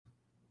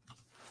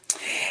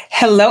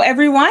Hello,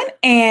 everyone.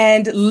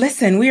 And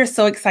listen, we are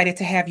so excited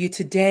to have you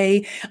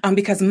today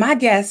because my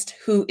guest,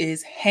 who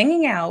is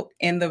hanging out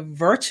in the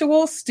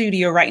virtual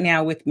studio right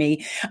now with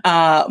me,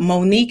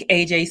 Monique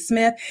AJ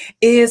Smith,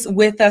 is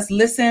with us.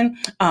 Listen,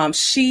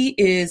 she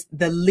is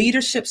the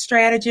leadership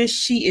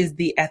strategist. She is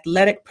the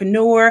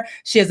AthleticPreneur.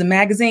 She has a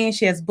magazine,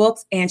 she has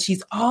books, and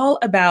she's all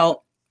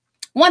about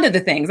one of the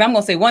things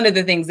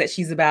that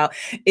she's about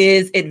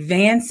is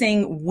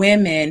advancing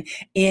women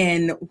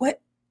in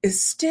what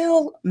is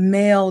still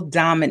male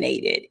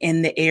dominated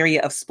in the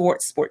area of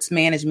sports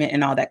management,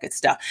 and all that good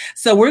stuff.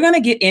 So we're going to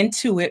get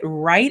into it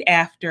right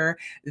after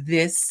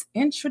this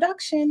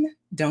introduction.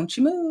 Don't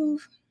you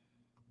move.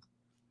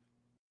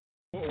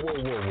 Whoa.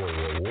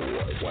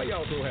 Why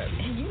y'all so happy?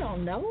 You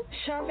don't know.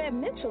 Charvette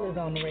Mitchell is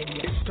on the radio.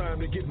 It's time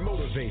to get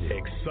motivated,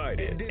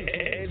 excited,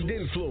 and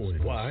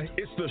influenced. Why?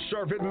 It's the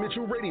Charvette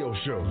Mitchell Radio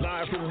Show,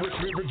 live from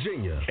Richmond,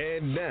 Virginia.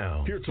 And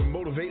now, here to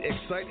motivate,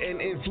 excite,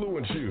 and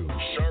influence you,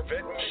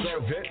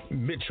 Charvette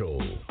Mitchell.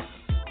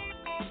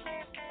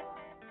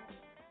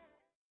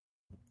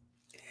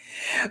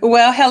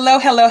 Well,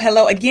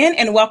 hello again,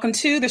 and welcome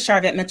to the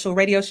Charvette Mitchell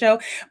Radio Show,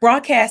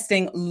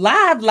 broadcasting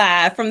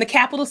live from the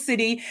capital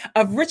city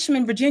of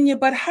Richmond, Virginia,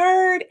 but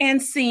heard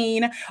and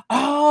seen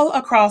all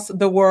across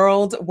the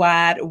World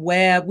Wide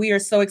Web. We are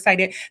so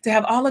excited to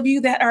have all of you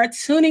that are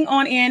tuning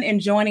on in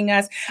and joining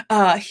us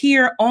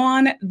here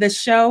on the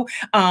show.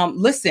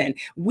 Listen,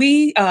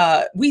 we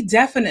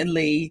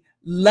definitely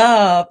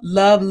love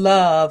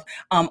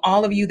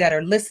all of you that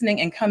are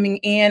listening and coming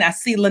in. I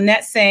see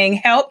Lynette saying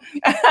help.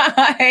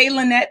 Hey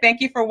Lynette,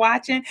 thank you for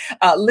watching.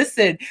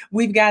 Listen,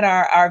 we've got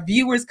our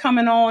viewers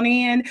coming on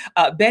in.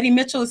 Betty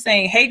Mitchell is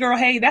saying, hey girl,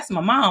 hey, that's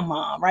my mom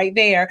right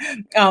there.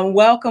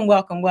 Welcome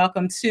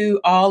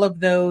to all of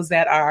those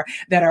that are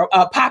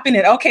popping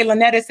in. Okay,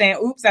 Lynette is saying,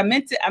 oops, I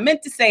meant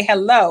to say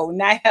hello,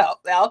 not help.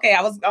 Okay,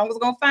 I was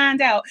gonna find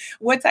out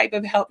what type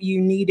of help you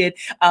needed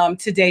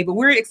today, but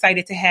we're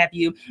excited to have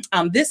you.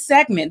 This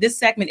segment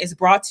is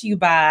brought to you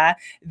by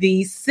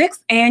the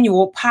 6th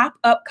annual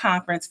pop-up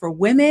conference for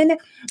women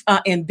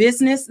in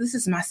business. This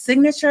is my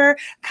signature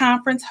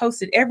conference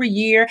hosted every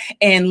year.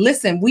 And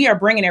listen, we are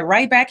bringing it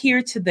right back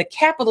here to the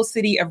capital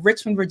city of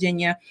Richmond,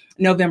 Virginia,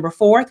 November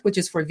 4th, which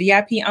is for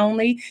VIP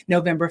only,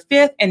 November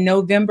 5th and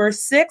November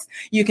 6th.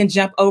 You can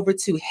jump over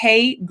to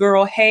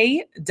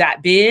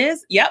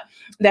heygirlhey.biz. Yep,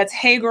 that's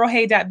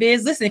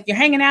heygirlhey.biz. Listen, if you're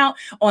hanging out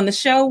on the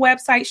show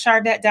website,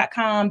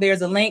 charvette.com,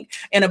 there's a link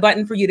and a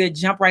button for you to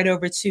jump right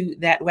over to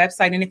that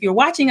website. And if you're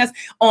watching us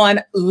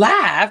on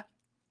live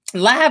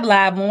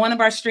on one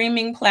of our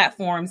streaming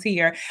platforms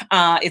here,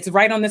 it's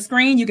right on the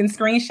screen. You can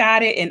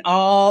screenshot it and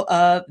all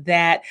of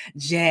that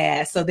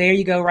jazz. So there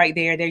you go right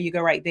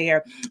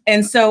there.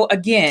 And so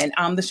again,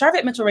 the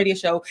Charvette Mitchell Radio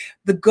Show,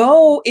 the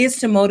goal is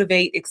to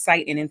motivate,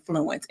 excite, and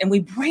influence. And we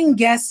bring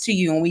guests to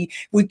you, and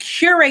we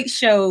curate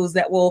shows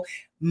that will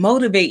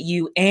motivate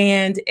you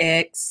and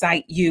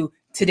excite you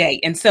today.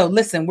 And so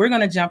listen, we're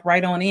going to jump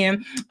right on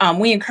in.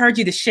 We encourage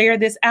you to share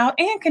this out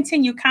and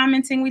continue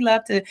commenting. We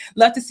love to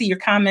see your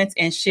comments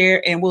and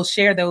share, and we'll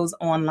share those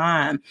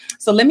online.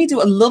 So let me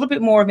do a little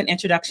bit more of an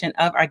introduction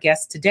of our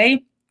guest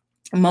today.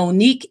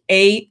 Monique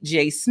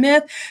A.J.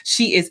 Smith.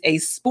 She is a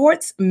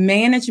sports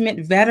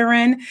management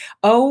veteran.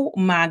 Oh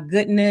my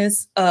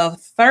goodness, of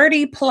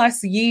 30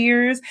 plus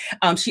years.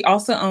 She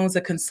also owns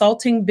a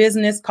consulting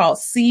business called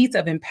Seeds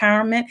of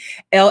Empowerment,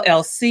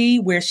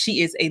 LLC, where she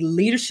is a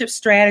leadership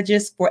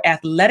strategist for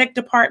athletic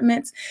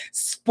departments,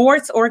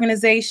 sports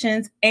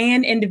organizations,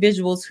 and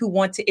individuals who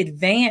want to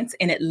advance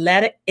in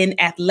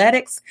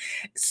athletics,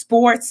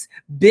 sports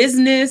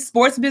business,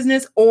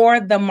 or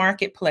the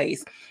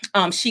marketplace.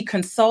 She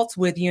consults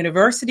with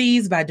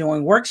universities by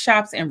doing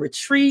workshops and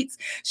retreats.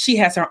 She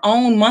has her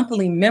own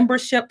monthly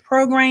membership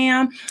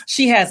program.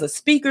 She has a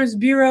speakers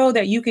bureau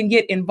that you can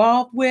get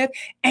involved with,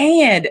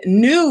 and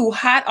new,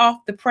 hot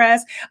off the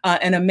press,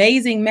 an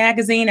amazing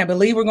magazine. I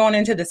believe we're going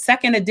into the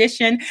 2nd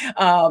edition,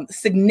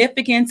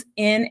 Significance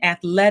in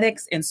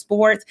Athletics and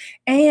Sports.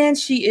 And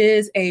she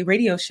is a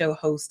radio show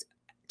host,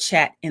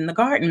 Chat in the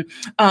Garden.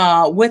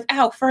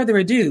 Without further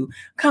ado,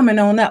 coming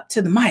on up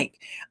to the mic,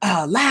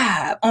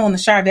 live on the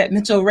Charvette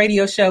Mitchell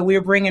Radio Show,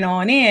 we're bringing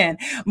on in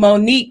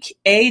Monique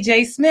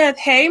A.J. Smith.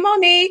 Hey,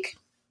 Monique.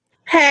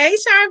 Hey,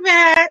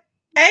 Charvette.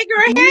 Hey,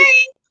 girl. Hey.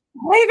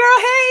 Hey girl,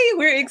 hey,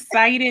 we're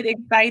excited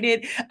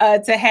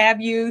to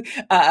have you.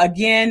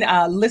 Again,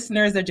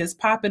 listeners are just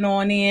popping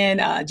on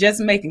in, just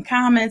making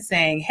comments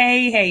saying,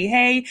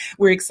 hey.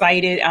 We're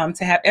excited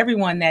to have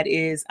everyone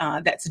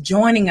that's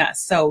joining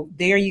us. So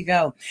there you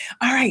go.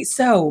 All right.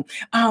 So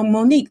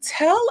Monique,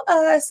 tell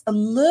us a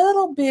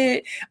little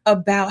bit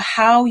about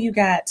how you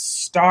got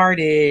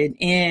started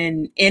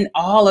in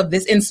all of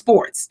this, in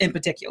sports in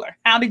particular.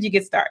 How did you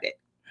get started?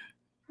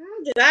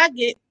 How did I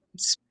get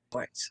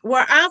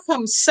Well, I'm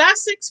from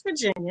Sussex,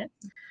 Virginia.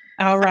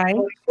 All right.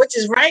 Which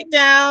is right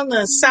down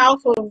the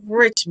south of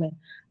Richmond.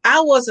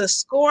 I was a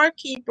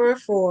scorekeeper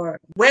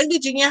for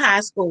Wegler Junior High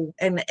School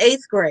in the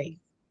 8th grade.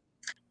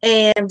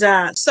 And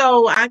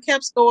so I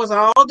kept scores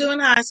all during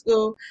high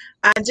school.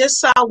 I just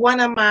saw one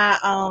of my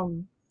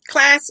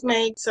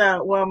classmates,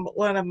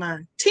 one of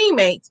my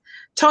teammates,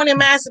 Tony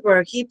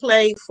Massenberg. He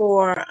played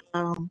for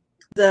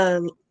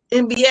the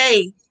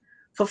NBA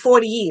for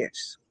 40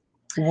 years.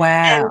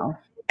 Wow.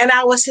 And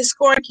I was his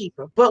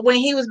scorekeeper. But when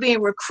he was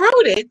being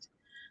recruited,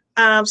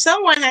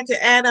 someone had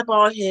to add up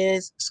all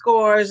his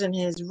scores and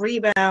his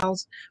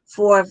rebounds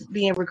for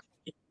being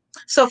recruited.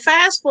 So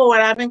fast forward,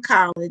 I'm in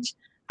college.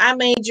 I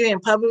majored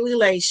in public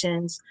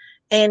relations,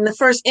 and the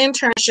first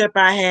internship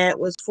I had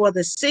was for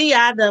the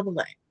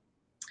CIAA.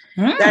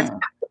 That's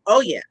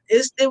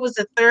it was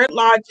the third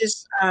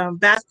largest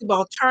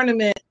basketball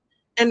tournament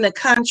in the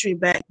country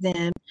back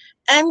then,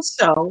 and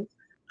so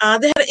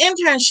they had an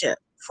internship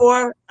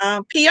for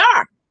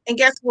PR. And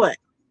guess what?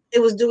 It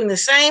was doing the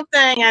same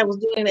thing I was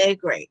doing in 8th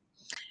grade.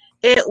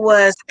 It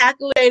was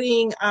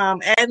calculating,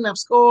 adding up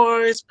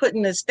scores,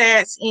 putting the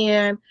stats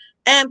in,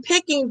 and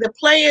picking the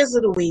players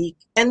of the week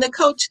and the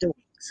coach of the week.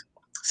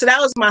 So that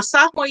was my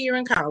sophomore year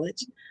in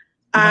college.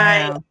 Wow.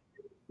 I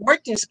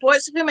worked in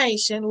sports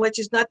information, which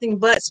is nothing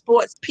but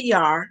sports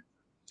PR,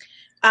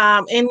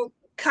 in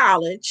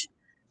college.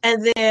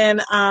 And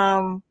then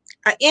I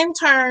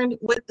interned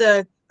with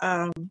the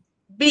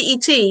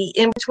BET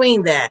in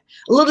between that.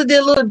 Did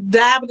a little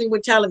dabbling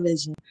with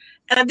television.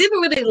 And I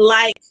didn't really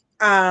like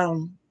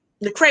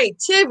the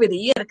creativity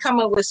you had to come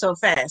up with so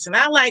fast. And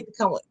I like to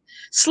come with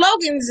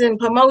slogans, and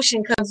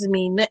promotion comes to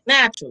me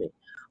naturally.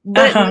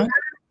 But not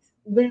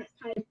that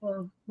type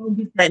of go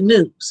get that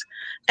news.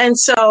 And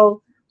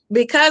so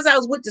because I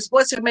was with the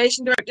sports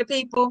information director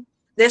people,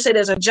 they said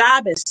there's a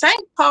job at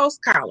St. Paul's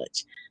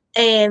College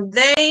and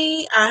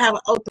they have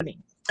an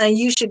opening and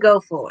you should go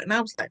for it. And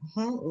I was like,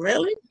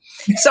 really?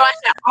 So I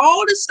had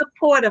all the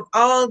support of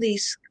all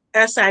these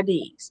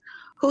SIDs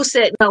who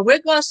said, no, we're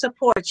going to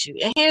support you.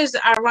 And here's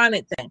the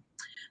ironic thing.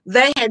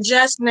 They had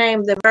just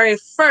named the very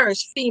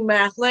first female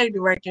athletic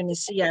director in the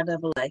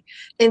CIAA,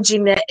 in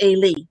Jeanette A.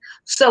 Lee.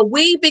 So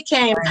we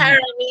became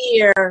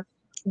pioneer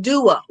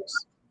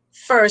duos.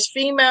 First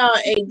female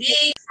AD,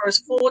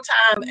 first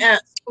full-time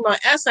female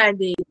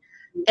SID,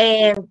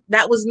 and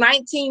that was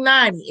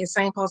 1990 in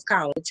St. Paul's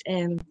College.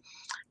 And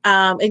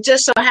it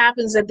just so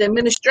happens that the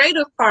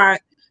administrative part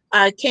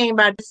came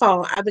by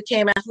default. I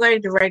became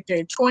athletic director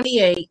at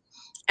 28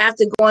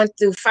 after going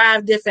through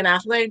 5 different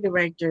athletic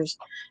directors.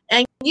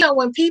 And,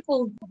 when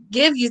people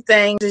give you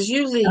things, it's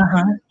usually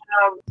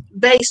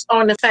based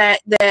on the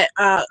fact that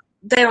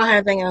they don't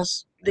have anything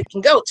else they can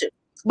go to.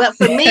 But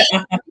for me,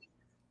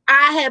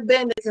 I have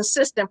been the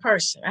consistent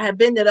person. I have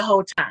been there the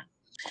whole time.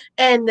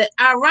 And the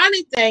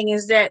ironic thing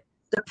is that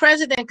the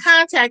president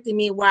contacted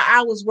me while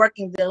I was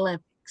working the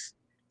Olympics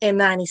in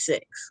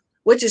 96,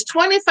 which is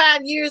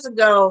 25 years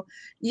ago.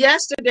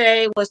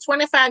 Yesterday was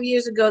 25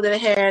 years ago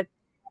that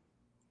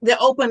they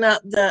opened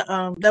up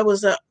there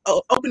was a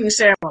opening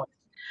ceremony.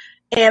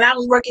 And I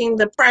was working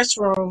the press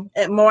room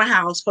at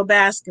Morehouse for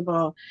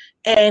basketball.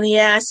 And he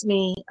asked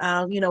me,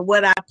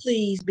 would I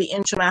please be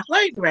interim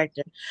athletic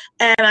director?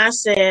 And I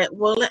said,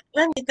 well, let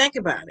me think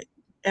about it.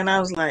 And I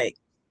was like,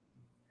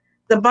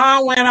 the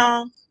bomb went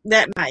off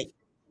that night.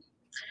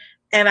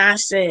 And I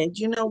said,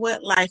 you know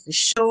what? Life is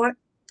short.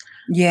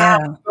 Yeah.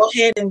 I'll go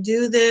ahead and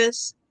do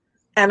this.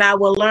 And I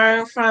will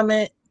learn from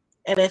it.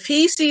 And if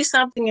he sees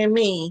something in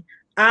me,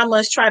 I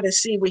must try to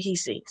see what he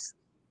sees.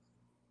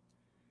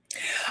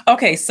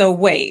 Okay, so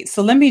wait.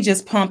 So let me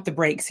just pump the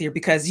brakes here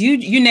because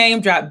you name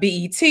drop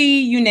BET,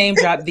 you name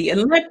drop the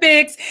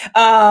Olympics,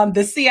 the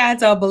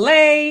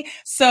CIAA.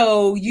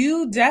 So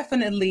you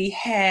definitely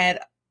had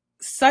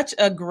such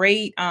a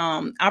great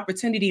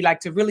opportunity, like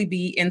to really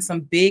be in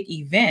some big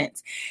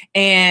events.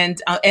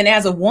 And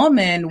as a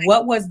woman,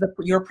 what was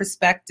your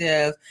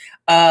perspective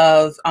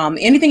of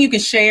anything you can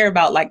share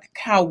about like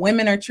how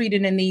women are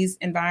treated in these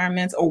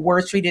environments or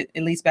were treated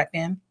at least back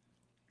then?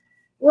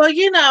 Well,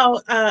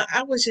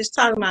 I was just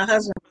talking to my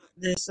husband about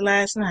this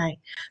last night.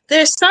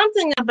 There's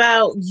something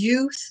about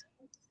youth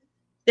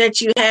that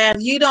you have.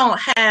 You don't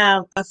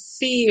have a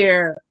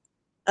fear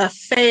of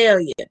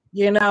failure,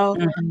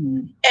 Mm-hmm.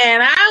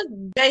 And I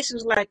basically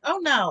was like, oh,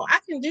 no, I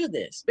can do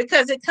this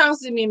because it comes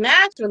to me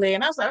naturally.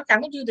 And I was like, okay,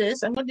 I'm going to do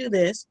this. I'm going to do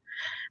this.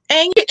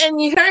 And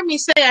you heard me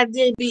say I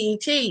did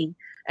BET,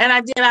 and I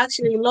did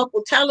actually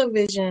local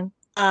television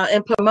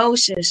and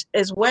promotions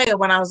as well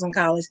when I was in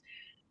college.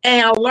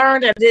 And I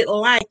learned I didn't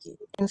like it.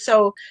 And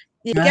so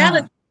you got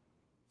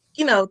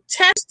to,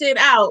 test it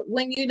out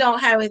when you don't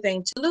have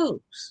anything to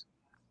lose.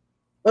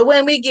 But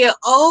when we get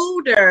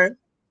older,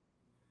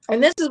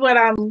 and this is what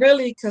I'm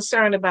really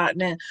concerned about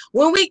now,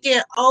 when we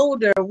get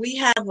older, we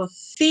have a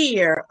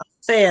fear of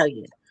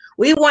failure.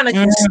 We want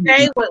to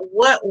stay with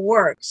what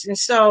works. And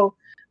so,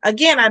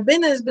 again, I've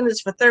been in this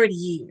business for 30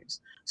 years.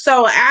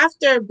 So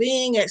after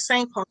being at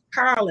St. Paul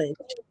College,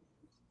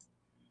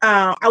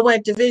 I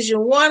went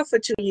Division I for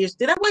 2 years.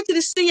 Then I went to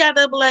the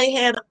CIAA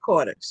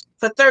headquarters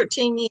for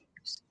 13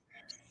 years.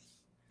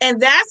 And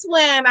that's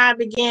when I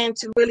began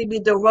to really be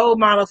the role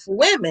model for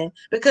women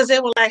because they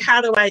were like,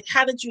 how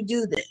did you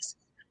do this?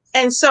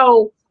 And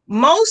so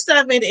most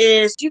of it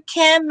is you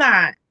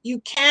cannot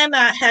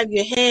have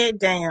your head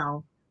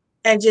down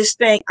and just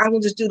think, I'm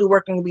going to just do the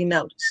work and be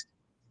noticed.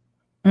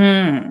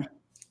 Mm.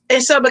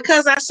 And so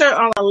because I serve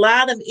on a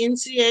lot of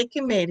NCAA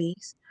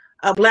committees,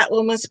 Black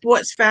Women's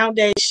Sports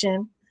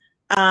Foundation,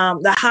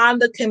 the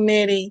Honda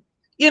Committee,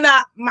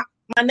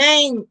 my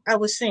name, I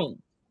was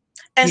seen.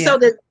 And so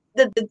the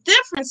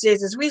difference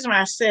is the reason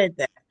why I said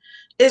that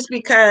is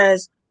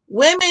because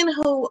women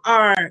who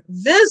are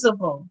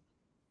visible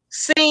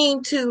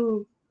seem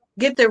to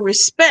get the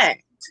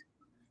respect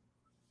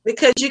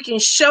because you can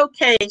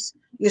showcase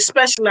your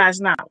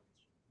specialized knowledge.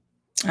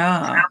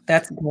 Ah,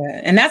 that's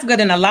good. And that's good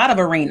in a lot of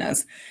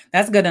arenas.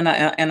 That's good in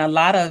a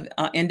lot of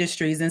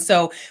industries. And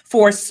so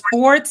for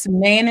sports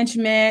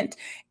management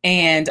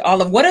and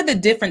all of, what are the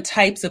different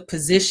types of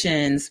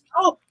positions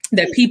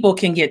that people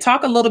can get?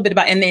 Talk a little bit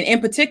about, and then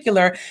in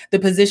particular, the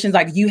positions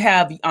like you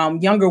have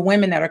younger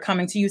women that are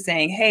coming to you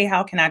saying, hey,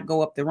 how can I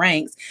go up the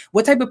ranks?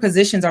 What type of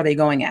positions are they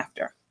going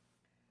after?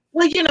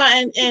 Well,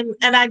 and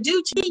I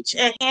do teach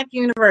at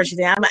Hampton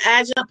University. I'm an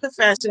adjunct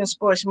professor in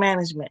sports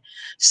management.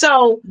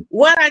 So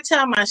what I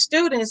tell my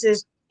students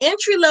is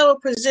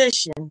entry-level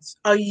positions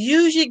are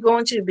usually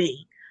going to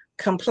be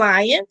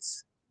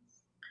compliance,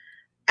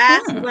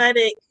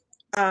 athletic,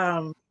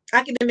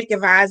 academic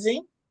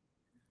advising.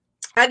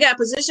 I got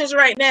positions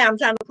right now I'm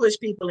trying to push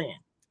people in.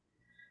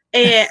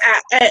 And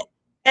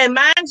and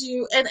mind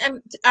you,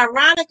 and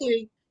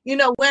ironically,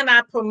 when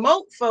I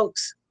promote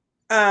folks,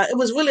 it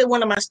was really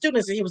one of my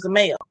students, and he was a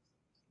male.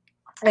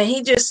 And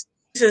he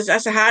says, I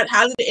said,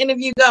 how did the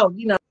interview go?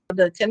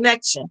 The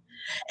connection.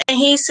 And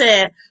he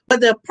said, but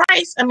the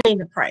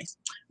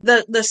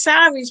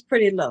salary is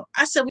pretty low.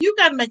 I said, well, you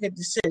got to make a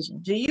decision.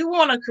 Do you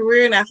want a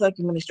career in athletic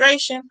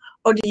administration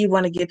or do you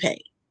want to get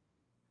paid?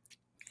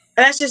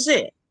 And that's just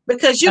it.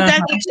 Because you got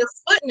to get your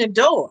foot in the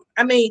door.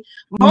 I mean,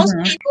 most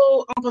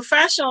people on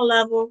professional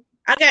level,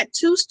 I got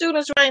 2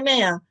 students right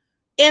now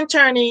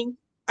interning,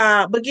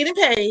 but getting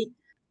paid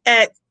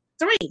at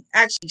 3,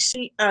 actually,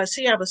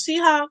 Seattle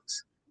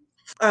Seahawks,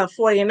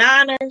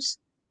 49ers,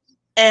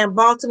 and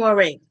Baltimore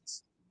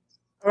Ravens.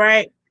 All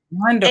right.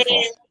 Wonderful.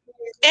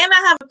 And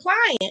I have a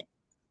client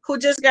who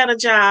just got a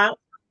job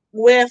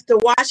with the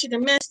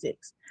Washington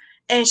Mystics.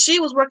 And she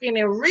was working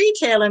in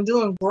retail and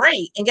doing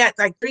great and got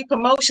like 3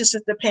 promotions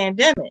since the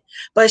pandemic.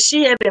 But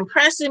she had been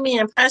pressing me.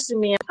 And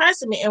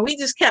we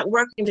just kept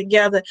working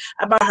together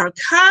about her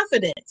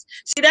confidence.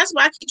 See, that's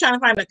why I keep trying to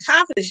find the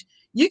confidence.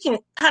 You can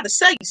how to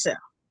sell yourself.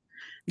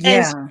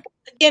 Yeah. And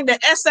again, the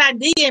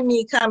SID in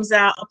me comes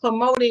out of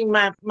promoting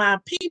my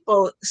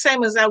people,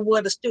 same as I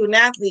would a student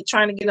athlete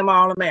trying to get them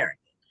all American.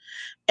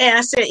 And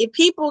I said, if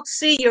people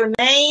see your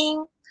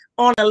name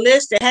on a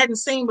list they hadn't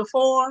seen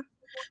before,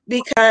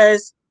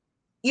 because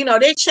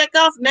they check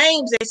off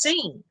names they've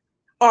seen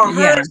or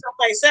heard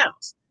someplace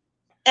else.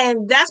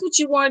 And that's what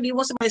you want to do. You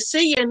want somebody to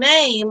see your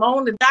name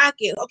on the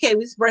docket. Okay,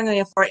 let's bring her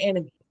in for an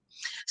interview.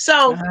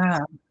 So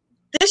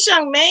this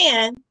young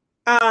man,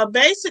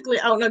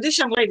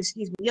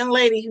 young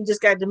lady who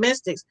just got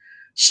domestics,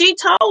 she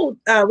told,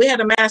 we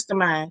had a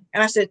mastermind.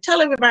 And I said,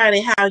 tell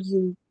everybody how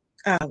you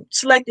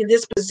selected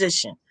this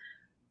position.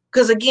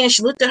 Because again,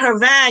 she looked at her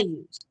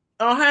values.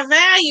 On her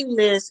value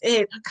list,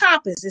 her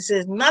compass, it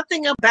says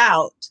nothing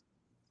about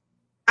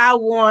I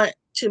want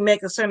to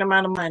make a certain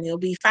amount of money. It'll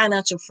be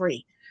financial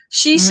free.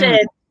 She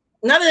said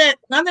none of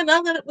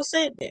that was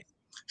said there.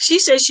 She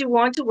said she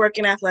wanted to work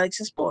in athletics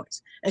and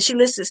sports, and she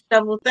listed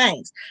several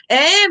things.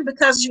 And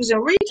because she was in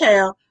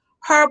retail,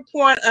 her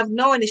point of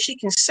knowing that she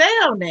can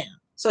sell now.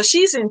 So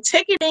she's in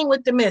ticketing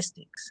with the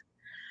Mystics.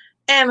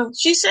 And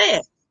she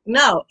said,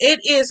 no,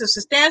 it is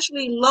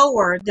substantially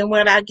lower than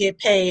what I get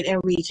paid in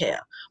retail.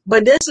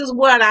 But this is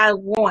what I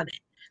wanted.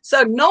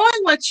 So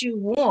knowing what you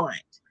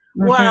want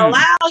will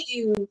allow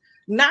you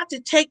not to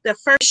take the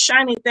first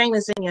shiny thing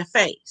that's in your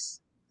face.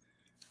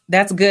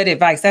 That's good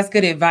advice. That's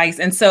good advice.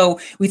 And so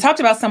we talked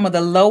about some of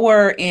the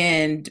lower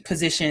end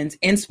positions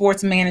in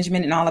sports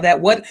management and all of that.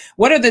 What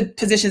are the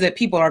positions that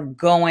people are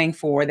going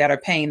for that are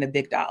paying the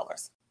big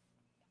dollars?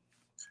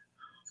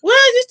 Well,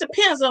 it just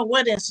depends on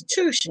what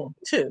institution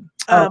too.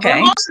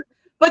 Okay.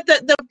 But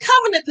the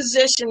covenant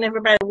position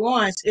everybody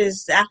wants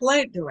is the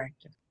athletic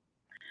director.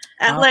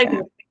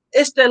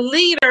 It's the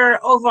leader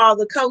over all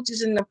the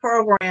coaches in the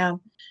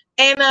program.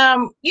 And,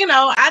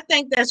 I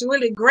think that's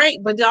really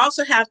great, but you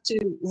also have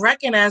to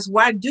recognize,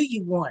 why do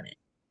you want it?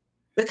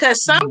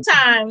 Because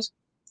sometimes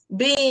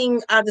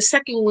being the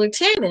second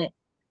lieutenant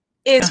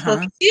is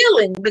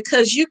fulfilling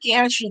because you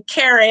can actually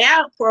carry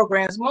out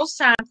programs. Most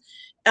times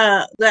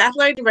the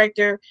athletic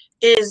director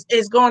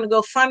is going to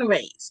go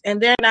fundraise, and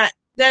they're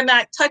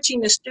not touching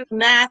the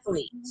student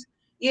athletes.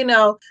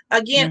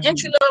 Again,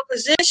 entry-level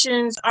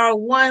positions are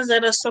ones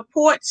that are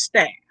support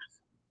staff.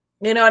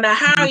 Now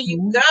how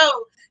you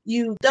go,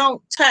 you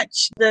don't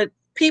touch the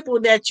people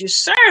that you're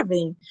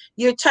serving.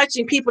 You're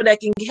touching people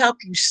that can help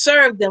you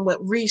serve them with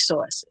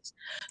resources.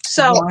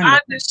 So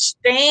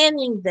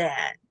understanding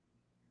that,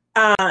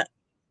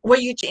 where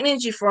you get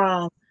energy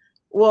from,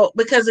 Well,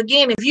 because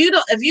again, if you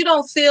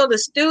don't feel the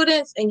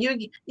students, and you're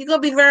gonna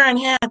be very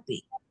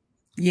unhappy.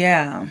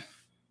 Yeah.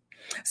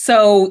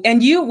 So,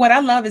 and what I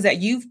love is that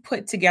you've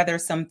put together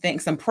some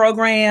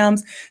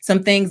programs,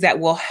 some things that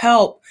will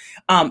help,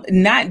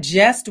 not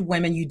just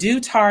women. You do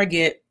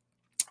target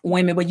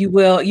women, but you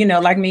will,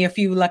 like me, a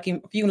few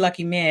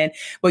lucky men,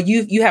 but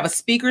you have a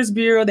speakers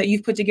bureau that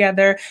you've put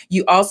together.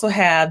 You also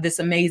have this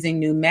amazing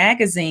new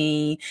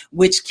magazine,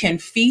 which can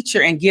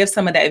feature and give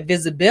some of that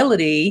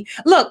visibility.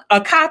 Look,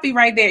 a copy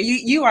right there.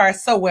 You are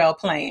so well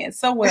planned.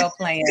 So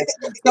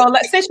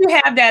since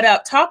you have that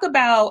up, talk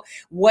about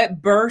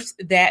what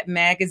birthed that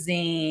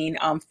magazine,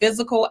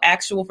 physical,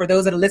 actual, for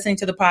those that are listening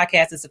to the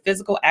podcast, it's a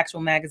physical,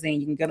 actual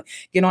magazine. You can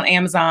get on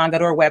Amazon, go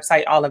to our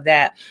website, all of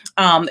that.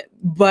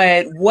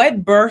 But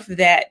what birthed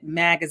that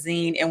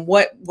magazine, and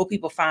what will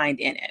people find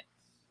in it?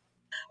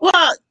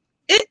 Well,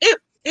 it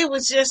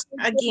was just,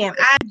 again,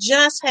 I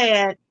just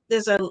had,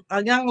 there's a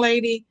young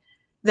lady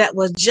that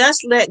was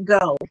just let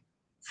go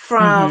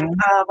from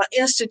an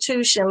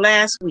institution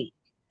last week.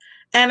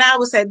 And I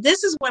was saying,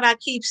 this is what I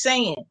keep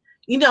saying.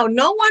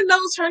 No one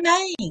knows her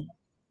name.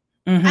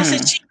 I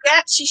said,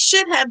 she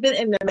should have been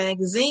in the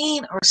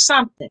magazine or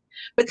something,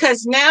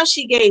 because now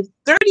she gave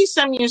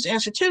 30-some years to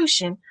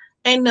institution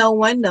and no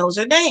one knows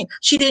her name.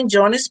 She didn't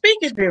join the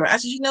Speakers Bureau. I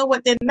said, you know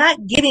what? They're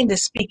not getting the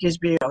Speakers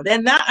Bureau.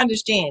 They're not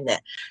understanding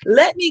that.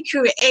 Let me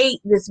create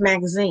this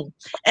magazine.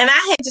 And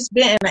I had just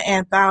been in an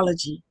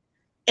anthology.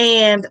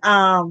 And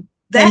Dio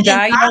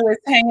is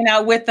hanging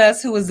out with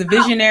us, who is a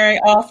visionary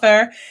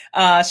author.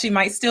 She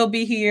might still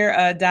be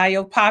here.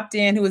 Dio popped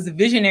in, who is the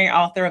visionary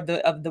author of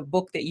the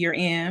book that you're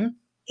in.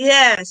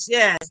 Yes.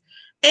 And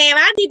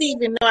I didn't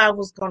even know I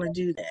was going to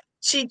do that.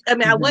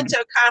 I went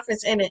to a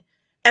conference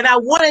and I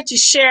wanted to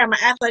share my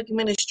athletic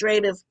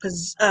administrative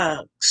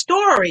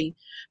story,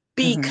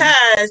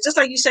 because just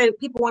like you said,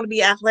 people want to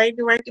be athletic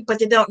director, but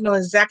they don't know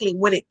exactly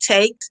what it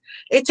takes.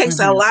 It takes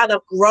a lot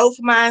of growth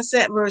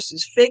mindset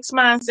versus fixed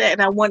mindset.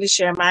 And I wanted to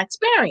share my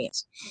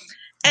experience.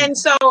 And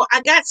so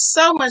I got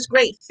so much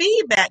great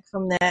feedback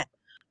from that,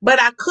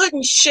 but I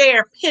couldn't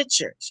share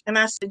pictures. And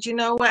I said, you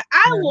know what?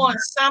 I want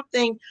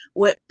something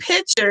with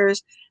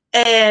pictures.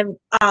 And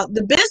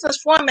the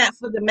business format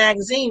for the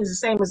magazine is the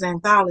same as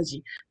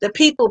anthology. The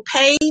people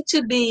pay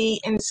to be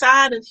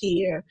inside of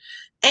here.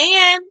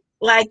 And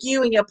like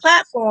you and your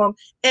platform,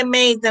 it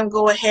made them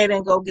go ahead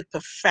and go get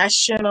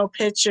professional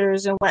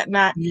pictures and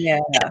whatnot.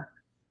 Yeah.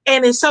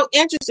 And it's so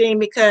interesting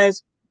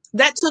because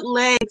that took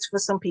legs for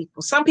some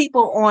people. Some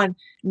people on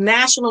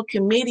national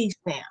committees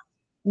now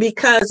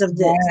because of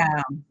this.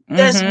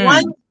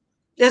 Yeah.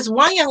 There's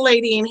one young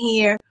lady in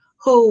here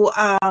who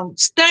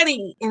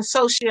studied in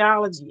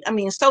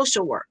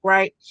social work,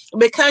 right?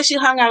 Because she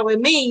hung out with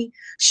me,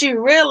 she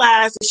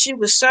realized that she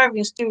was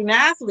serving student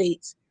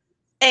athletes.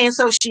 And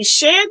so she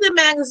shared the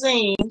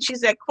magazine,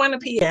 she's at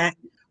Quinnipiac,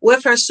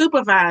 with her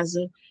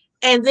supervisor,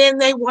 and then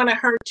they wanted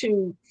her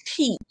to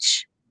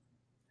teach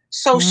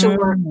social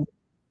work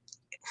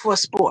for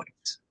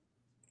sports.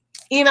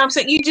 You know what I'm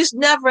saying? You just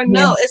never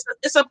know. It's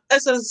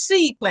a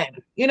seed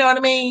planter. You know what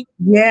I mean?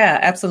 Yeah,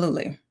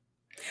 absolutely.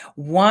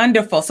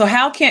 Wonderful. So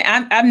how can,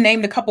 I've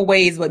named a couple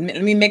ways, but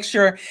let me make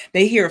sure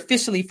they hear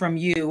officially from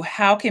you.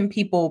 How can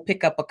people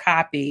pick up a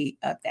copy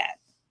of that?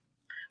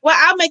 Well,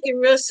 I'll make it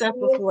real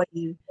simple for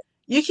you.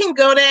 You can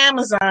go to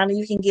Amazon and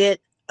you can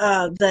get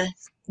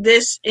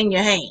this in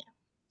your hand.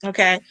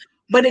 Okay.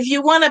 But if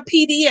you want a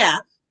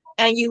PDF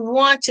and you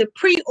want to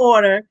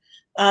pre-order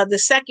the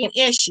second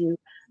issue,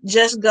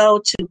 just go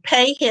to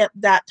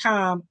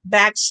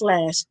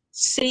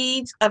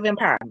payhip.com/seeds of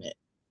empowerment.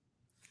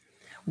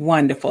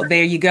 Wonderful.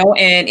 There you go.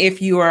 And if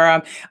you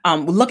are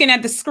looking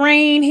at the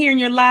screen here in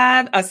your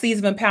live,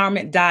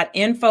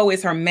 seedsofempowerment.info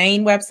is her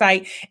main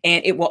website.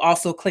 And it will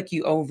also click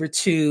you over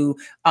to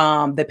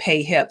the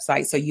PayHip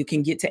site, so you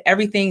can get to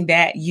everything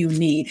that you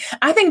need.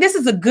 I think this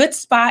is a good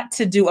spot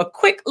to do a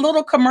quick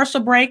little commercial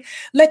break.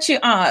 Let you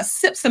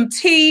sip some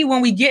tea.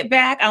 When we get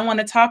back, I want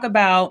to talk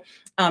about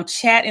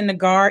Chat in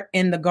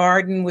the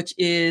Garden, which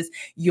is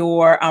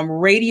your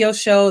radio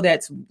show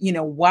that's,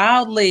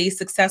 wildly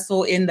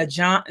successful in the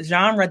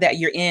genre that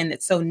you're in.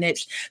 It's so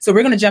niche. So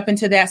we're going to jump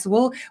into that.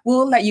 So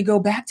we'll let you go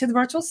back to the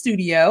virtual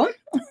studio.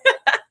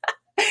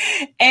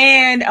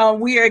 And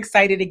we are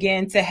excited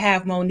again to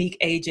have Monique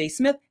A.J.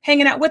 Smith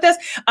hanging out with us.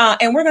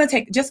 And we're going to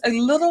take just a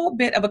little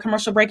bit of a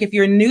commercial break. If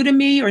you're new to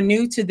me or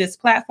new to this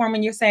platform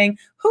and you're saying,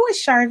 who is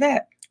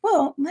Charvette?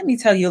 Well, let me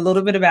tell you a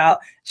little bit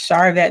about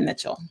Charvette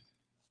Mitchell.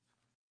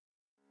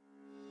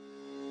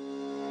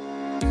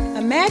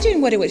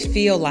 Imagine what it would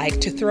feel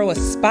like to throw a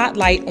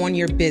spotlight on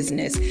your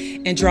business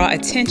and draw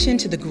attention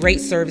to the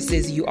great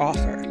services you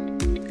offer.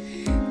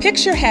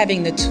 Picture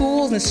having the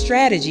tools and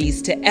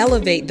strategies to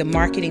elevate the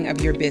marketing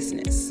of your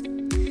business.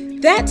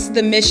 That's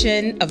the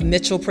mission of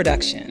Mitchell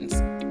Productions.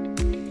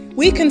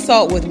 We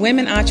consult with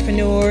women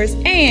entrepreneurs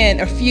and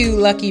a few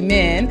lucky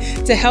men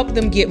to help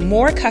them get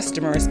more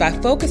customers by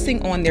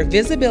focusing on their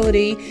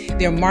visibility,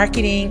 their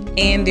marketing,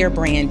 and their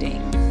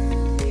branding.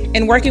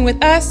 And working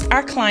with us,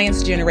 our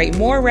clients generate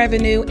more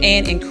revenue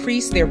and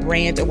increase their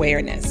brand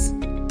awareness.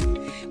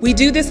 We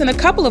do this in a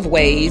couple of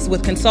ways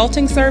with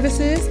consulting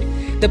services,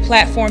 the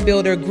Platform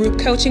Builder group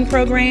coaching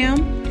program,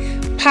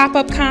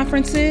 pop-up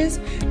conferences,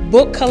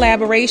 book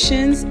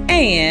collaborations,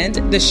 and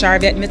the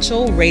Charvette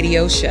Mitchell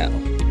radio show.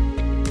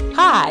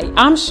 Hi,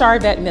 I'm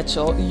Charvette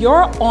Mitchell,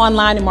 your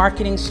online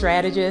marketing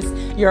strategist,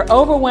 your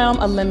overwhelm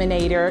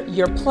eliminator,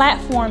 your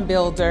platform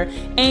builder,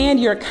 and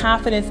your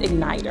confidence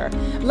igniter.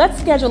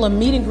 Let's schedule a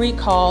meet and greet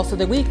call so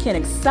that we can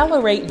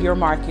accelerate your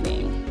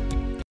marketing.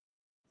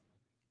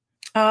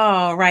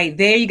 All right,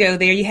 there you go.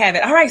 There you have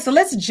it. All right, so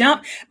let's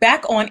jump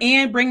back on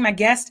in, bring my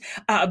guest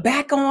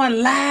back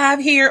on live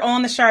here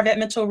on the Charvette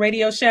Mitchell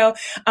radio show,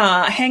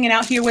 hanging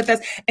out here with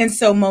us. And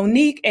so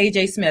Monique,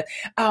 AJ Smith,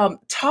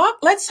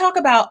 let's talk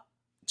about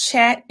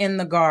Chat in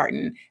the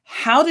Garden.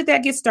 How did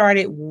that get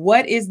started?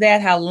 What is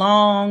that? How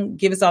long?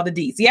 Give us all the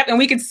deets. Yep, and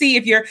we can see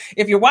if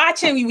you're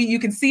watching, you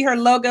can see her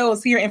logo,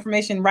 see her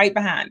information right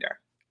behind her.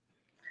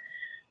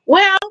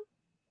 Well,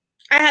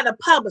 I had a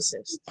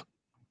publicist.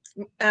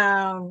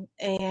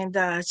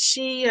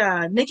 She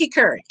Nikki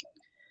Curry,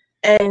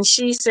 and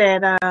she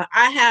said, I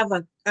have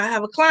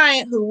a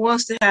client who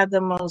wants to have the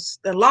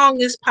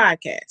longest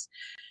podcast.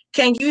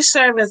 Can you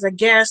serve as a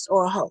guest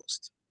or a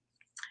host?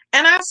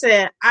 And I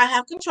said, I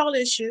have control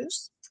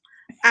issues.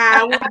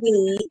 I will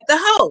be the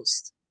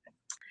host.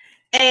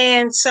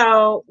 And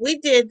so we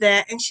did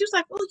that, and she was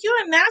like, "Oh,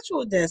 you're a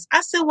natural at this."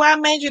 I said, "Well, I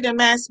majored in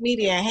mass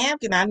media at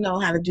Hampton. I know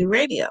how to do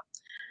radio.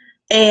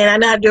 And I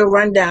know how to do a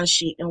rundown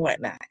sheet and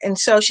whatnot." And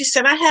so she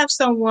said, "I have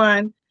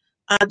someone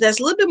that's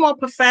a little bit more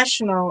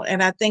professional,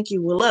 and I think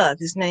you will love."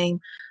 His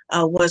name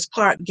was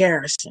Clark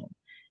Garrison.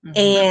 Mm-hmm.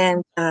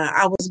 And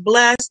I was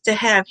blessed to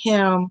have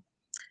him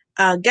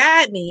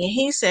guide me. And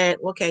he said,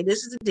 "Okay,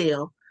 this is the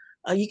deal.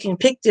 You can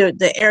pick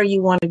the area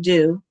you want to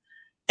do."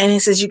 And he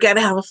says, "You got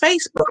to have a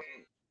Facebook."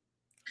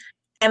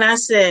 And I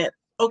said,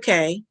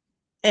 "Okay.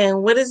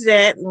 And what is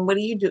that? And what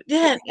do you do?"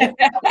 Yeah.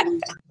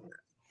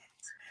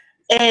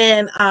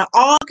 And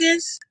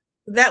August,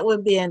 that would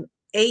have been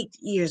 8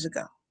 years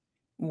ago.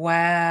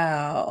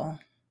 Wow.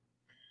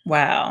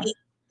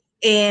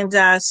 And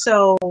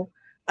so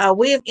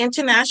we have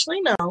internationally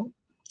known.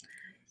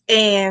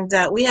 And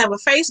we have a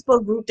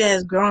Facebook group that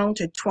has grown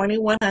to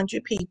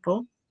 2,100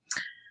 people.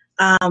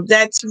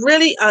 That's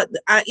really,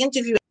 I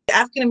interview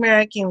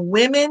African-American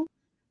women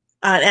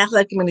in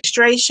athletic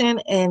administration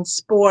and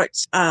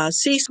sports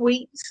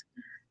C-suites,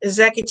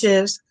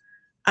 executives.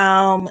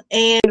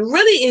 And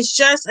really, it's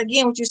just,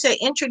 again, what you say,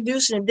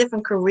 introducing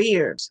different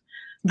careers.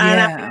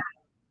 Yeah. And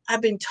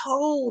I've been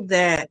told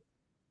that,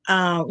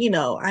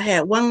 I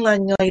had one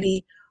young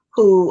lady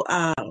who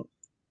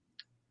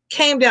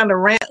came down the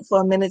ramp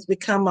for a minute to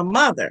become a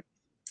mother.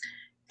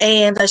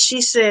 And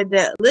she said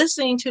that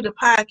listening to the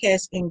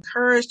podcast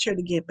encouraged her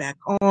to get back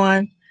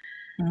on.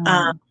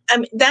 I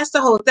mean, that's the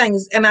whole thing.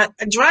 And I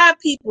drive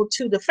people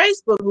to the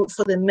Facebook group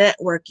for the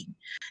networking.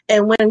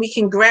 And when we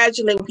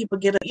congratulate when people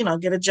get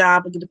a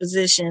job or get a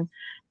position,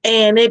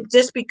 and it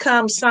just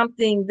becomes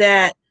something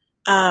that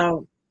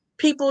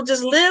people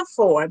just live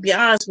for, to be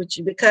honest with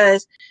you,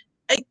 because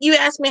you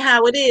ask me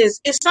how it is.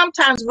 It's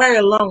sometimes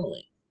very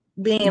lonely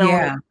being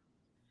on it.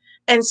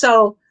 And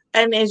so,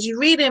 and as you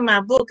read in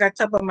my book, I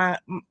talk about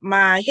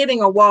my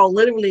hitting a wall,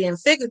 literally and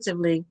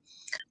figuratively.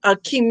 A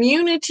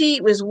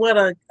community was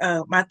what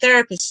my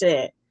therapist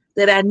said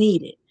that I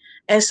needed.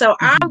 And so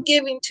I'm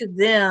giving to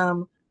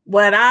them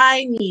what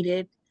I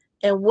needed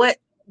and what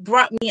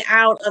brought me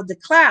out of the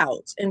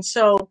clouds. And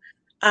so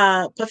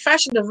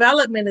professional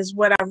development is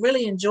what I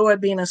really enjoy,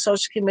 being a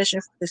social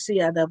commissioner for the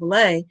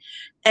CIAA.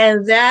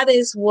 And that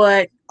is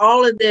what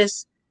all of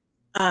this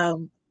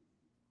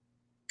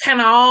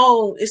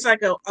it's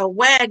like a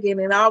wagon,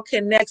 and all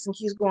connects and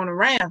keeps going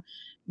around.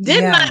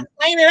 Did not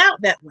plan it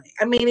out that way.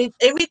 I mean,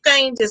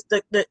 everything just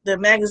the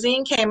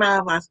magazine came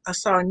out. I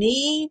saw a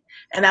need,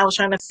 and I was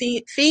trying to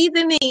feed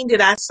the need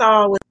that I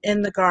saw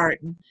within the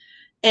garden,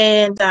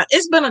 and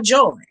it's been a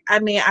joy. I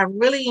mean, I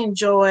really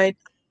enjoyed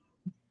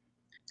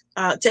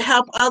to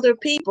help other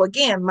people.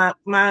 Again,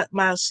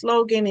 my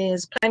slogan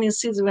is planting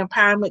seeds of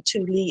empowerment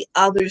to lead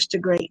others to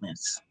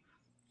greatness.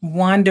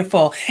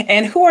 Wonderful.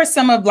 And who are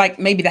some of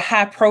maybe the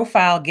high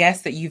profile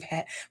guests that you've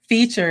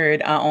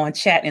featured on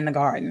Chat in the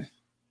Garden?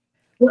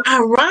 Well,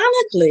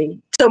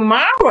 ironically,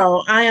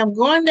 tomorrow I am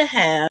going to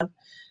have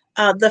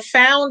the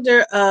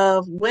founder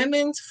of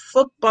Women's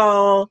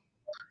Football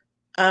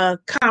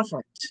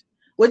Conference,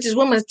 which is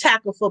women's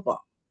tackle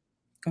football.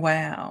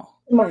 Wow.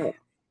 Tomorrow.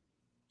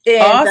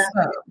 And,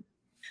 awesome.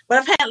 But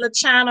I've had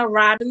LaChana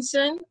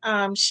Robinson.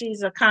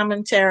 She's a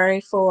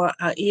commentary for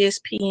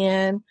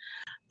ESPN.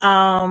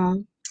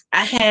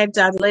 I had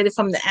the lady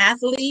from The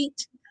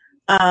Athlete.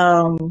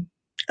 Oh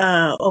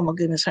my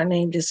goodness, her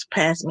name just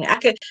passed me.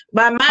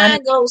 My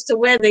mind goes to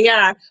where they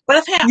are. But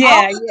I've had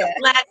all the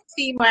Black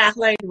female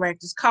athletic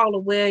directors: Carla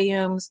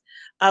Williams,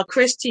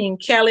 Christine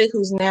Kelly,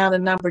 who's now the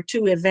number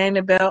 2 at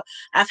Vanderbilt.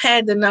 I've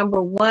had the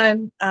number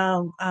 1,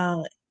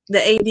 the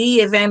AD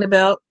at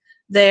Vanderbilt.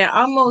 There,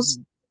 almost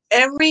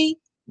every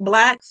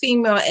Black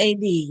female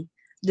AD,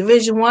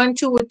 Division 1,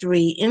 2, or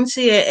 3,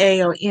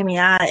 NCAA or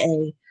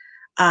MEIA,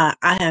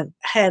 I have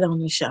had on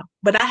the show.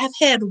 But I have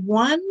had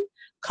one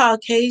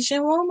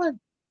Caucasian woman,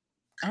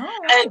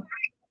 Oh,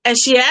 and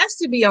she asked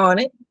to be on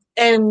it.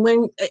 And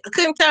when I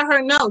couldn't tell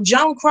her no,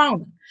 Joan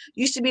Cronin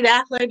used to be the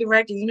athletic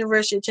director at the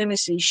University of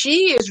Tennessee.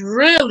 She is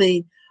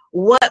really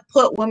what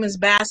put women's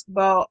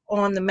basketball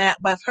on the map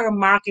by her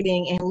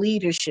marketing and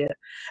leadership.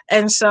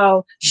 And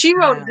so she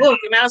wrote a wow. book,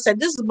 and I said,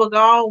 this is a book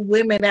all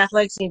women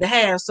athletes need to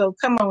have. So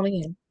come on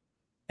in.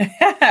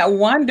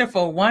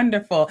 Wonderful,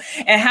 wonderful.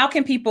 And how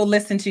can people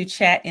listen to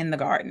Chat in the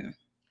Garden?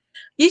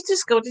 You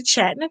just go to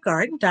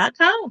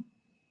chatinthegarden.com.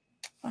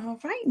 All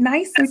right,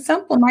 nice and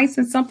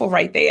simple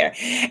right there.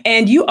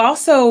 And you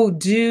also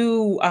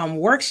do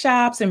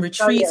workshops and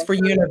retreats for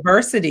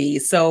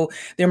universities. So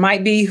there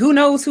might be, who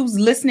knows who's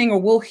listening or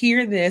will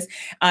hear this.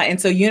 And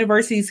so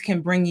universities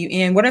can bring you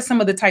in. What are some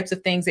of the types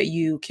of things that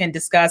you can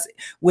discuss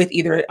with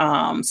either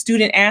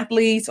student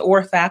athletes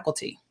or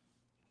faculty?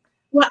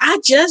 Well, I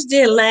just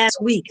did last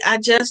week. I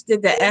just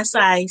did the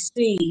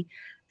SIC,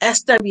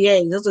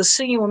 SWA. Those are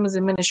senior women's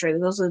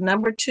administrators. Those are the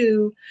number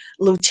 2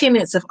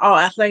 lieutenants of all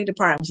athletic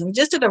departments. And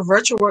just did a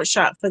virtual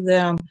workshop for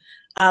them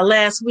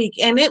last week,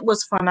 and it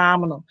was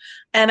phenomenal.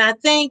 And I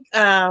think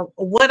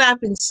what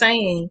I've been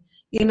saying,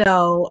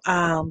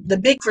 the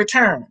big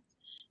return.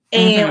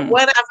 And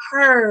what I've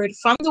heard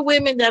from the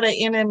women that are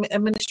in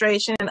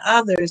administration and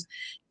others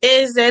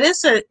is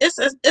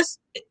that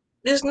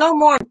there's no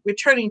more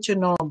returning to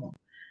normal.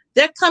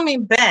 They're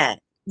coming back.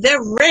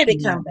 They're ready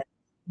to come back,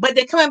 but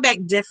they're coming back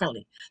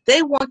differently.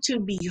 They want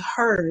to be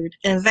heard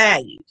and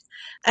valued.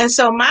 And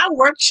so my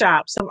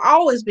workshops have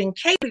always been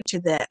catered to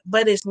that,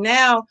 but it's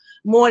now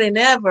more than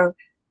ever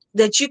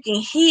that you can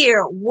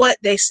hear what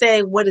they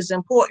say, what is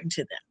important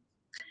to them.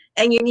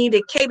 And you need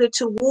to cater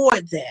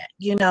toward that,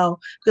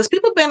 because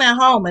people have been at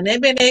home and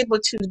they've been able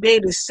to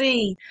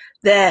see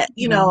that,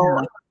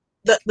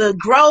 the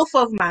growth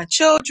of my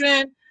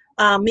children,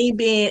 me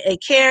being a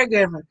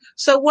caregiver.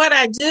 So what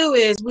I do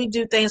is we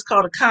do things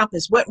called a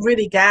compass, what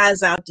really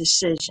guides our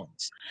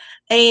decisions.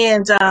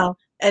 And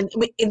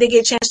they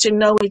get a chance to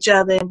know each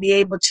other and be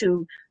able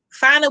to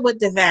find out what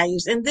the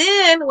values. And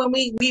then when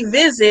we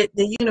visit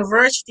the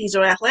universities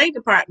or athletic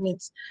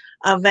departments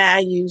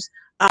values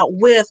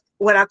with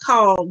what I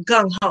call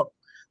gung-ho,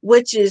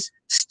 which is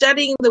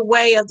studying the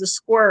way of the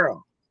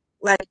squirrel.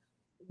 Like,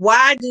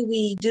 why do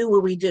we do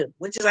what we do?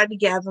 Which is like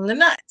gathering the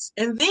nuts.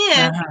 And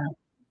then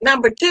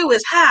number 2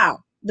 is how,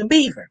 the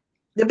beaver.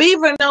 The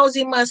beaver knows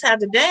he must have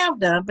the dam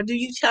done, but do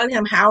you tell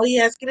him how he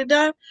has to get it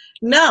done?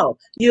 No,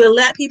 you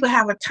let people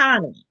have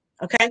autonomy,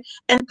 okay?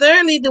 And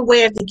thirdly, the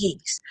way of the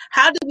geese.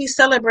 How do we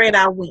celebrate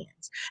our wins?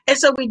 And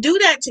so we do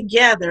that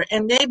together,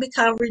 and they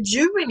become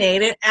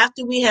rejuvenated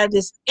after we have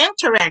this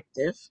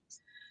interactive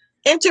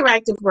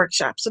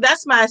workshop. So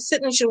that's my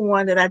signature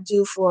one that I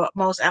do for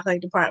most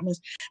athletic departments.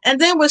 And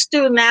then with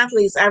student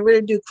athletes, I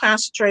really do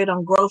concentrate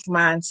on growth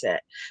mindset,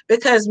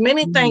 because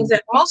many things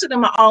that most of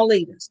them are all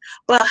leaders.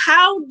 But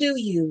how do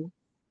you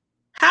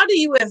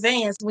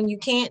advance when you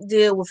can't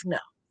deal with no?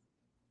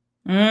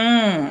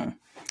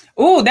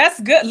 Oh, that's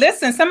good.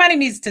 Listen, somebody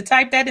needs to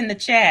type that in the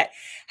chat.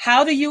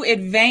 How do you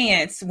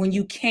advance when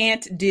you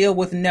can't deal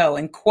with no?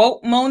 And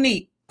quote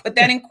Monique, put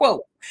that in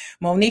quote.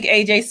 Monique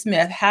A.J.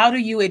 Smith, how do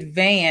you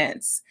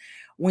advance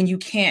when you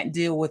can't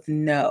deal with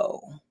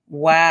no?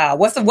 Wow.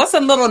 What's a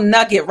little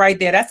nugget right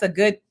there? That's a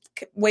good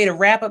way to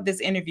wrap up this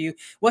interview.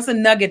 What's a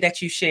nugget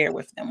that you share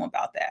with them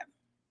about that?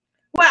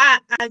 Well,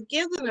 I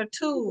give them a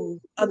tool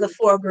of the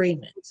 4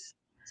 agreements,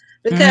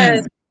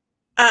 because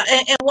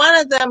and one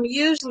of them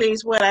usually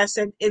is what I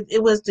said.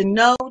 It was the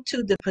no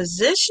to the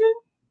position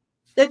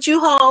that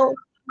you hold,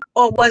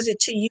 or was it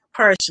to you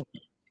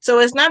personally? So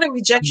it's not a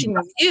rejection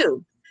of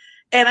you.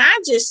 And I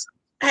just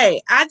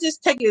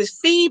take it as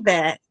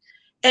feedback,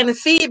 and the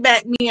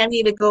feedback means I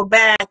need to go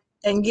back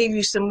and give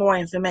you some more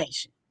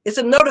information. It's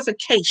a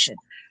notification.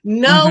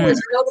 No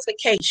is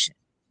notification.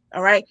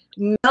 All right.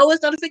 No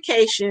is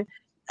notification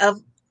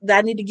of that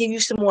I need to give you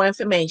some more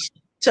information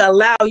to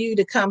allow you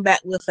to come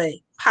back with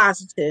a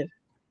positive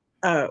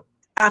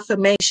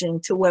affirmation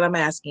to what I'm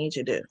asking you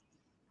to do.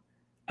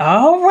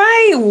 All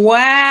right.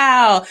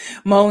 Wow.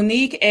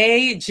 Monique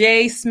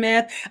A.J.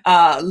 Smith,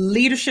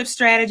 leadership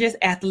strategist,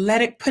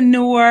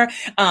 AthleticPreneur,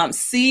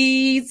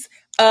 seeds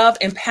of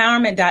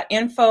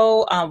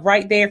empowerment.info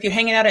right there. If you're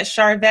hanging out at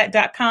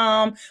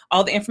charvet.com,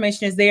 all the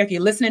information is there. If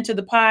you're listening to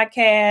the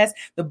podcast,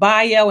 the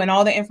bio and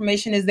all the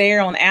information is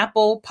there on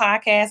Apple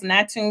Podcasts and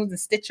iTunes and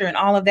Stitcher and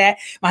all of that.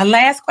 My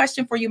last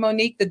question for you,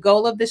 Monique, the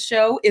goal of the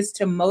show is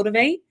to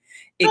motivate,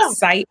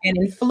 excite, and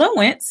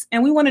influence.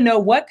 And we want to know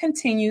what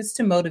continues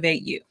to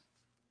motivate you.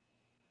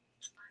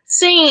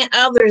 Seeing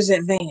others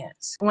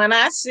advance. When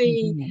I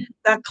see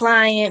the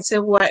clients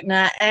and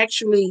whatnot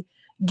actually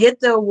get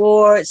the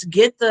awards,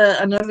 get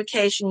the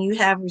notification you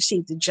have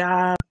received the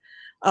job.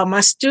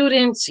 My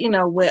students,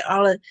 with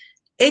all of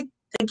it,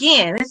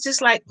 again, it's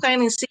just like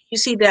planting seeds. You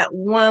see that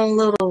one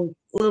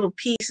little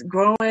piece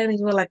growing, and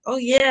you're like, oh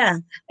yeah.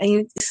 And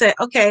you say,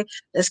 okay,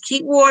 let's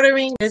keep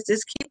watering. Let's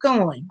just keep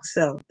going.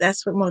 So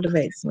that's what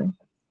motivates me.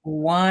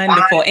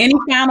 Wonderful. Any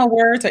final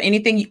words or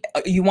anything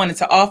you wanted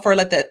to offer?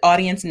 Let the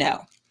audience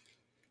know.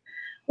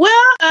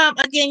 Well,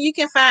 again, you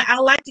can find, I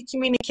like to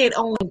communicate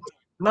on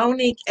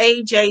Monique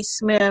AJ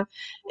Smith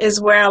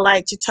is where I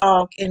like to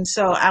talk. And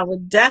so I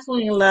would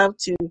definitely love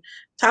to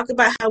talk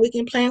about how we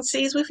can plant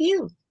seeds with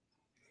you.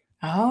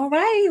 All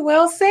right.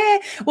 Well said.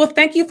 Well,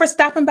 thank you for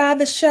stopping by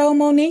the show,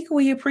 Monique.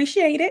 We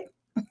appreciate it.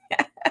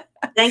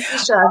 Thank you,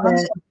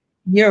 Charvette.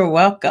 You're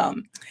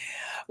welcome.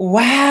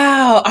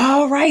 Wow.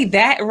 All right.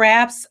 That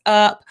wraps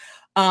up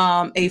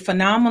a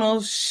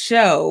phenomenal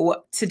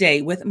show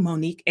today with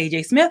Monique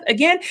AJ Smith.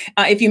 Again,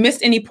 if you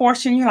missed any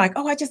portion, you're like,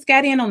 oh, I just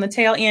got in on the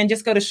tail end,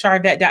 just go to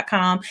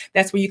charvette.com.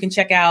 That's where you can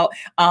check out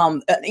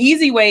an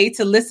easy way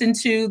to listen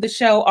to the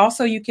show.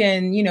 Also, you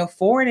can,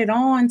 forward it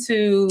on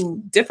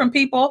to different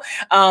people.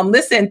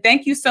 Listen,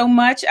 thank you so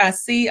much. I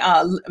see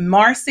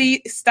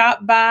Marcy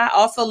stopped by.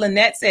 Also,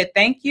 Lynette said,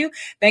 thank you.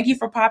 Thank you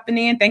for popping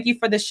in. Thank you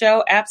for the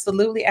show.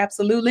 Absolutely.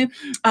 Absolutely.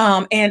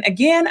 And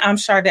again, I'm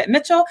Charvette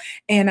Mitchell,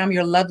 and I'm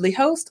your lovely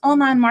host,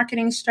 online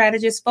marketing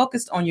strategist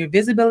focused on your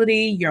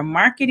visibility, your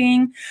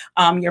marketing,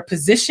 your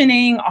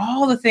positioning,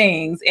 all the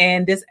things.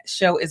 And this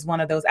show is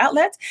one of those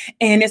outlets.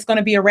 And it's going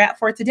to be a wrap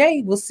for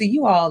today. We'll see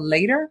you all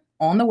later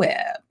on the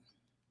web.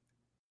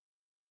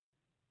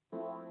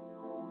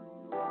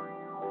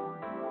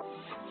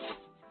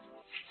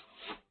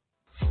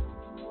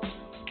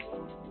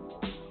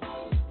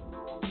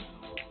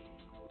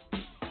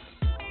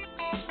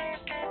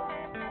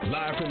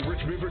 Live from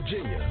Richmond,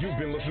 Virginia, you've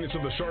been listening to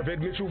the Charvette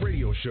Mitchell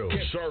Radio Show.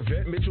 Catch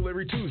Charvette Mitchell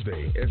every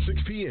Tuesday at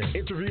 6 p.m.,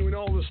 interviewing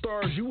all the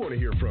stars you want to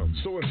hear from.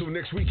 So until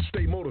next week,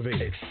 stay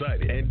motivated,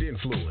 excited, and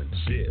influenced.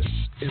 This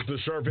is the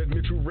Charvette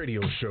Mitchell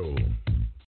Radio Show.